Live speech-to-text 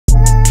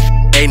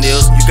Hey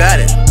Nils, you got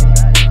it.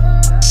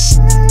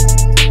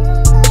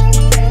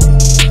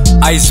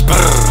 Iceberg,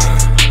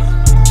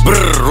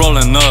 brr,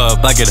 rolling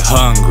up, I get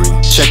hungry.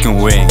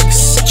 Chicken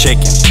wings,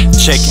 chicken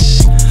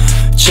wings,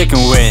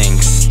 chicken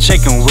wings,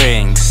 chicken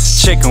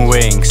wings, chicken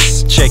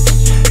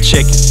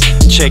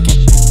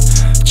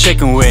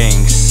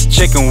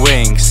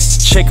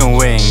wings, chicken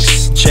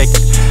wings, chicken.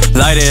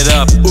 Light it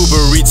up,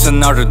 Uber Eats,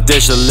 another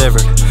dish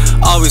delivered.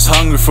 Always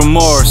hungry for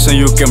more, so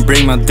you can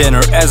bring my dinner.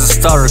 As a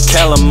starter,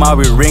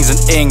 calamari rings and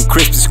ink,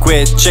 crispy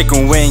squid,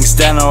 chicken wings.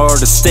 Then I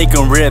order steak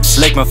and ribs,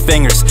 lick my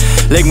fingers.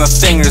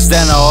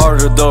 Then I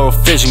order the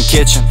fish and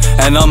kitchen.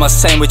 And on my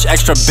sandwich,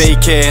 extra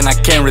bacon, I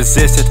can't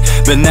resist it.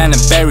 Banana,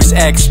 berries,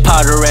 eggs,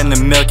 powder, and the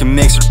milk and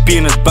mixer.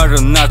 Peanut butter,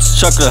 nuts,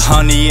 chocolate,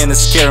 honey, and a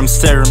scare I'm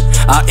staring.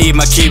 I eat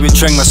my kiwi,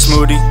 drink my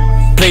smoothie.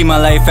 Play my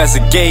life as a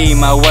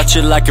game, I watch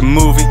it like a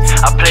movie.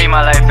 I play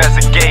my life as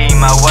a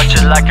game, I watch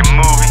it like a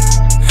movie.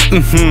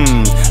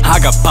 I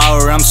got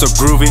power, I'm so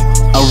groovy.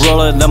 I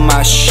roll it on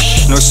my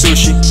no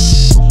sushi.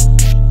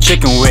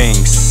 Chicken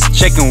wings,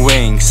 chicken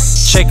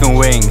wings, chicken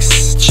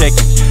wings,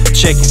 chicken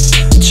wings,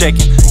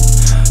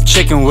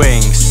 chicken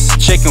wings,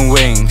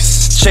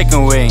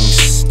 chicken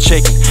wings,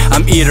 chicken.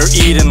 I'm either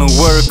eating or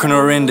working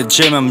or in the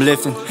gym I'm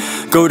lifting.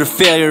 Go to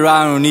failure,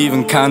 I don't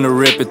even count a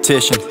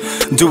repetition.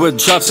 Do a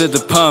drops at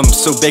the pump,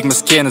 so big my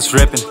skin is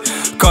ripping.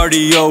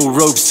 Cardio,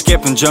 rope,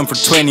 skip and jump for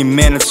 20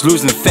 minutes.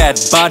 Losing fat,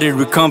 body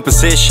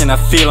recomposition, I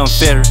feel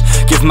unfitter.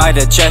 Give my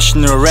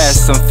digestion a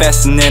rest, I'm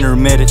fast and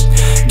intermittent.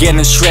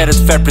 Getting shredded,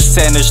 fat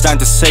percentage down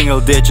to single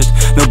digit.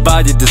 No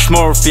body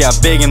dysmorphia,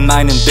 big in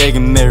mind and big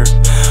in mirror.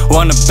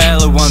 Wanna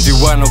battle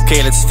 1v1,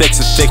 okay, let's fix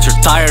a picture.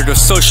 Tired of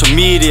social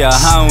media,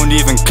 I don't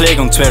even click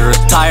on Twitter.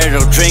 Tired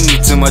of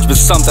drinking too much, but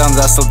sometimes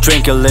I still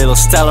drink a little.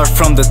 Stellar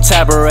from the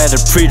tab or at a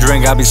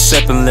pre-drink, I be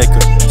sipping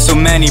liquor. So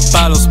many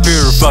bottles,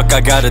 pure fuck,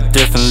 I got a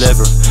different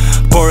liver.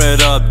 Pour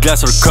it up,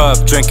 glass or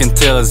cup, drink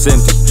until it's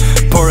empty.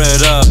 Pour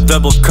it up,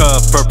 double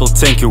cup, purple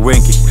tinky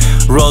winky.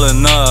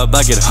 Rolling up,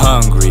 I get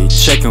hungry.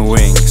 Chicken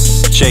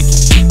wings, chicken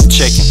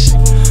wings,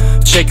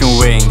 chicken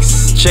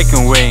wings,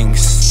 chicken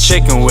wings,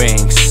 chicken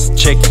wings,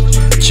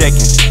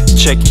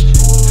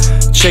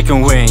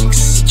 chicken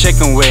wings,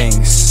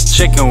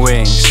 chicken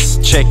wings,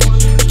 chicken.